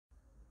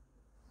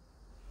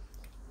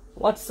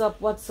What's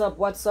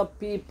up,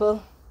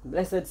 people?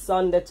 Blessed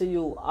Sunday to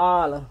you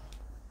all.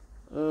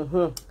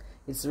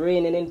 It's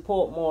raining in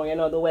Portmore. You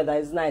know, the weather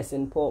is nice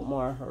in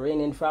Portmore.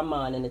 Raining from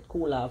morning, it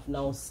cool off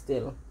now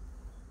still.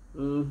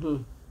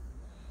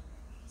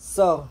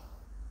 So,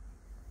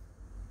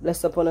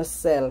 bless upon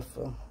yourself.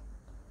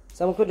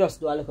 So, I could just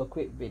do a little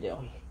quick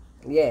video.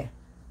 Yeah.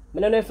 I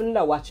don't know if you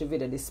watch a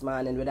video this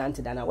morning with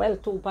Auntie Dana. Well,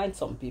 2 point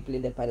some people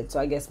in the planet,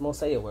 so I guess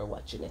most of you were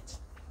watching it.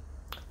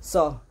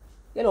 So,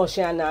 you know,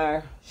 she and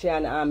our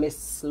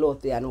Miss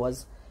Lothian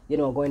was, you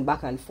know, going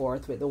back and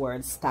forth with the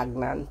word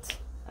stagnant.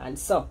 And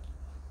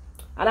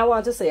I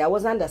want to say, I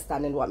was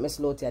understanding what Miss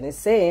Lothian is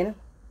saying.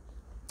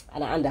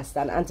 And I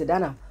understand Auntie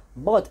Dana.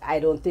 But I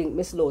don't think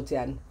Miss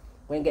Lothian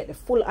will get the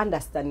full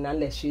understanding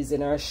unless she's in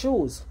her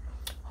shoes.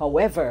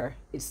 However,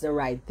 it's the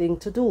right thing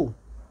to do.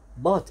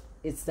 But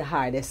it's the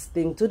hardest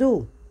thing to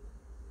do.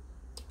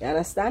 You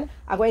understand?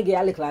 I'm going to give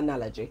you a little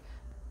analogy.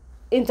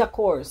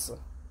 Intercourse.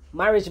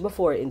 Marriage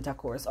before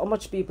intercourse. How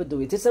much people do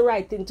it? It's the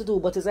right thing to do,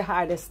 but it's the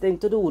hardest thing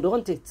to do,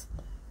 don't it?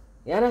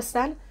 You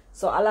understand?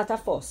 So a lot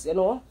of us, you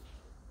know,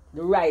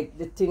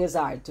 the thing is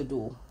hard to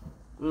do.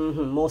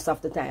 Most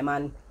of the time.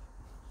 And,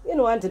 you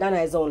know, Auntie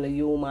Dana is only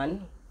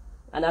human.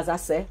 And as I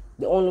say,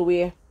 the only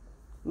way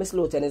Miss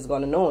Lothian is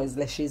going to know is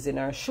that she's in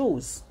her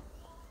shoes.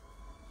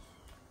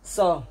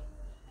 So,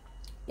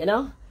 you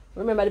know,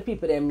 remember the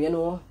people, them, you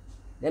know,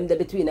 them there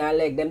between our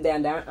leg, them there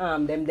under our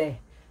arm, them there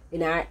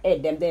in our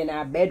head, them there in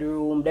our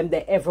bedroom, them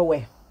there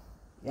everywhere.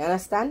 You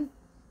understand?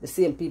 The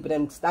same people,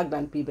 them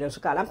stagnant people, them she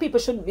call. And people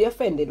shouldn't be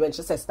offended when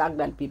she says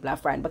stagnant people are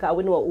friends, because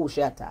we know who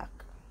she attack.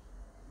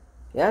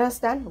 You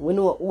understand? We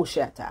know who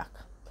she attack.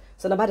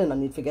 So nobody no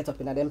need to get up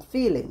in them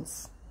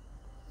feelings.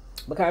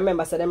 Because I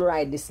remember, so them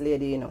ride this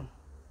lady, you know,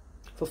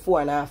 for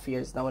 4.5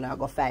 years now, and I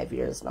go 5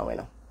 years now, you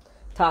know.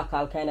 Talk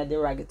all kind of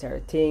derogatory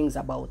things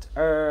about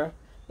her.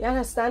 You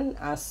understand?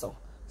 And so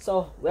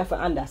we have to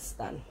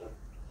understand.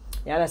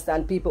 You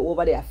understand? People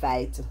over there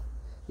fight.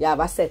 You have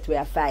a set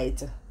where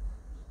fight.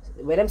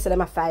 Where them say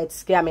them a fight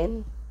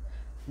scamming.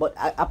 But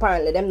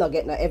apparently them not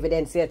get no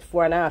evidence yet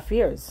 4.5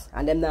 years.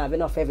 And them not have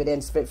enough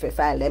evidence for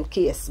file them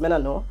case. I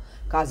don't know.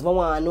 Because I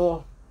want to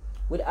know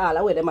with all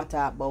the way them a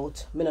talk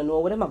about. I don't know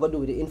what them are going to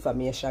do with the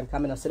information.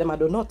 Because I don't see them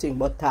do nothing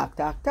but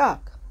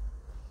talk.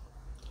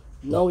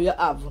 Now you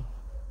have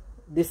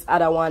this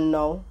other one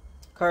now,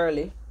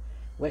 Curly,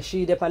 where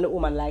she depend on the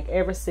woman like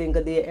every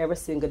single day.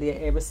 Because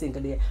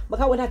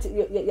when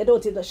you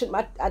don't think,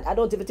 I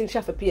don't even think she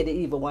have to pay the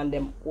evil one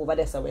them over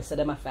there, so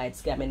them a fight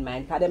scamming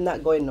mind, because them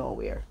not going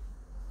nowhere.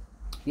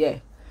 Yeah.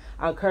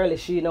 And Curly,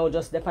 she now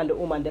just depend on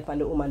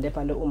the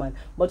woman.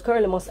 But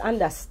Curly must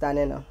understand,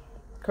 you know.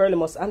 Curly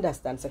must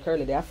understand. So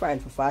Curly, they are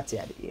friends for 40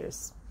 odd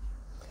years.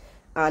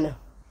 And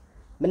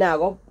me now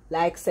go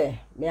like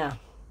say, yeah.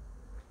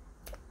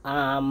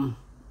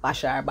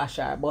 Bashar,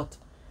 but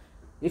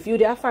if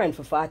you are friend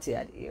for 40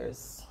 odd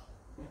years,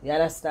 you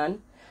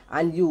understand,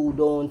 and you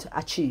don't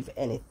achieve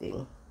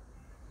anything,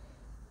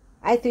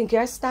 I think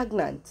you're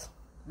stagnant.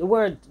 The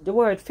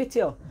word fit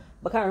you.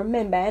 Because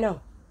remember, you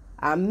know,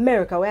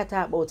 America we are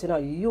talking about, you know,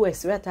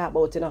 US we are talking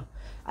about, you know,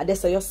 and they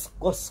say you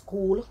go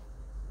school,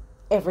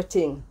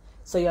 everything,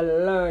 so you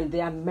learn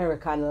the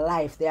American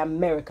life, the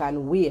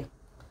American way.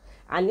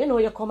 And you know,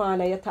 you come on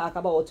and you talk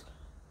about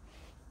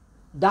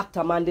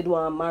Dr. Man did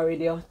want to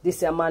marry you.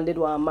 This man did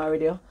want to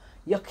marry you.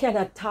 You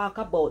cannot talk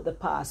about the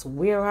past.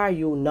 Where are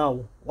you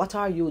now? What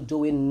are you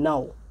doing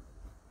now?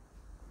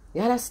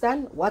 You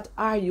understand? What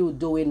are you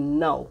doing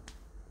now?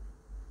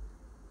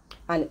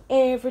 And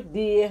every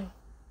day,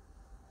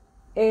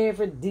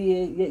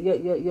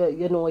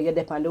 you know, you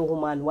depend on the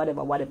woman,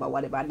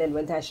 whatever. And then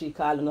when time she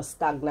call you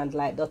stagnant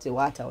like dirty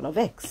water, you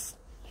vex.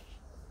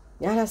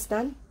 You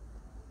understand?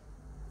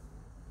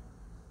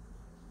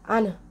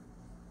 And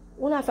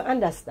we have to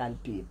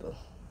understand, people.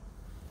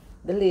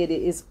 The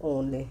lady is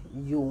only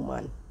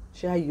human.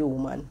 She's a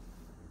human.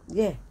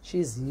 Yeah,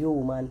 she's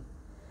human.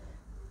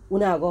 We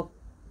not go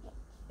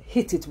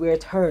hit it where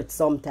it hurts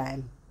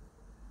sometime.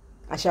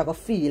 And she go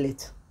feel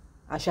it.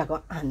 And she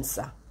go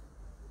answer.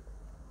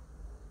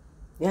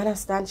 You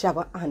understand? She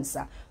go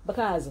answer.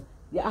 Because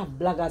you have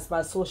bloggers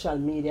on social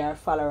media,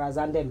 followers,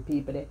 and them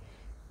people there.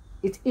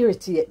 It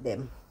irritates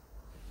them.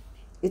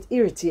 It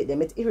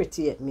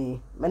irritates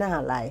me. I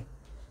don't lie.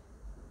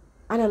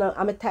 I don't know,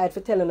 I'm tired for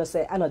telling her,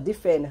 say, I don't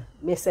defend,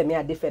 me say me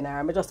I defend her.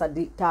 I just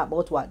talk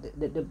about what,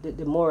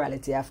 the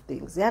morality of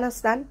things. You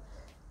understand?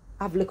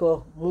 I have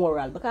little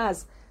moral,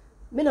 because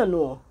me don't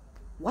know,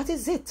 what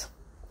is it?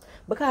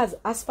 Because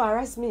as far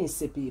as me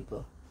see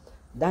people,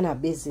 Dana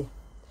busy.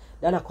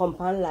 Dana come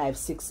on live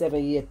 6, 7,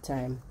 8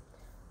 times.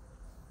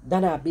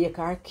 Dana bake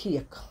her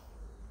cake.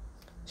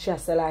 She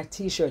sell her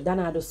t-shirt.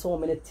 Dana do so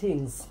many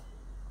things.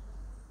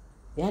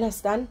 You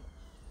understand?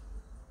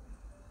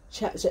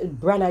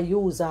 Brana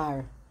use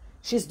her.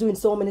 She's doing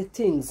so many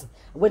things.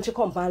 When she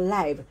comes on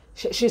live,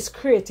 she's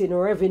creating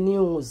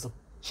revenues.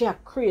 She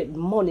create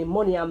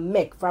money and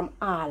make from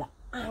all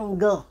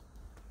angle.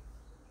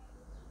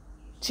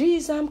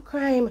 Jeez, I'm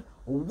crying.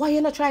 Why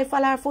you not try to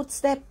follow her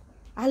footstep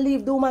and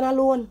leave the woman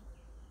alone?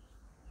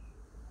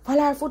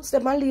 Follow her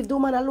footsteps and leave the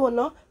man alone,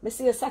 no? Me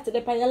see you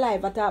Saturday on your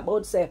live at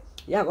about say,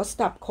 you gotta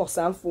stop cuss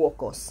and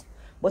focus.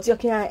 But you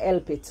can't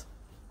help it.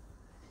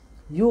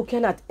 You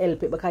cannot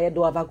help it because you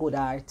don't have a good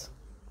heart.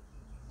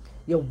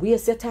 You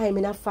waste your time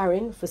in a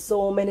foreign for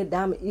so many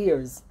damn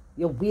years.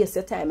 You waste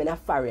your time in a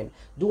foreign.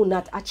 Do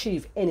not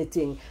achieve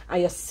anything.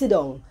 And you sit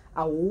down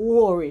and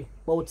worry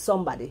about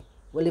somebody.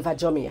 We live in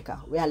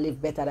Jamaica. We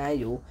live better than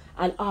you.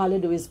 And all you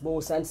do is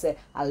boast and say,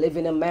 I live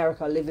in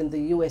America, I live in the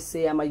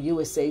USA, I'm a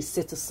USA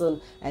citizen,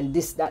 and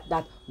this, that.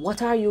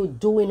 What are you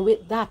doing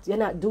with that? You're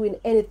not doing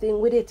anything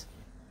with it.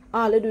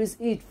 All you do is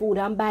eat food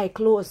and buy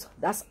clothes.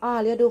 That's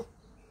all you do.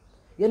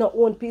 You don't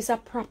own piece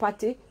of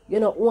property.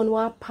 You don't own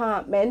one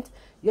apartment.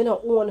 You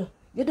don't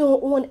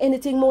own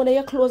anything more than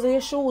your clothes and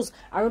your shoes.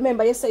 I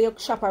remember you say you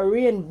shop a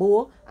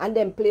rainbow and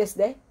then place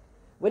there.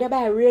 When you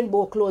buy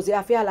rainbow clothes, you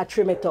have to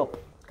trim it up.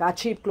 Because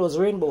cheap clothes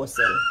rainbow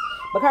sell.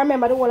 But I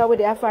remember the one where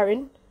they are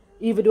foreign.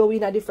 Even though we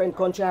in a different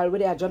country where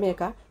they are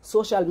Jamaica,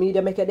 social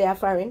media make it they are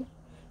foreign.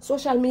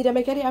 Social media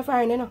make it they are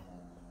foreign, you know.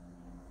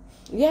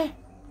 Yeah.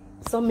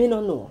 So me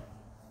no know.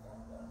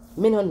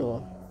 Me no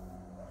know.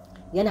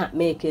 You're not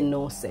making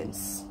no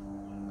sense.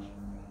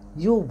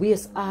 You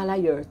waste all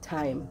of your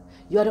time.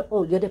 You're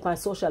on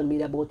social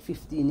media about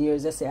 15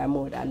 years, you say, or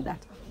more than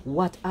that.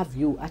 What have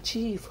you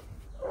achieved?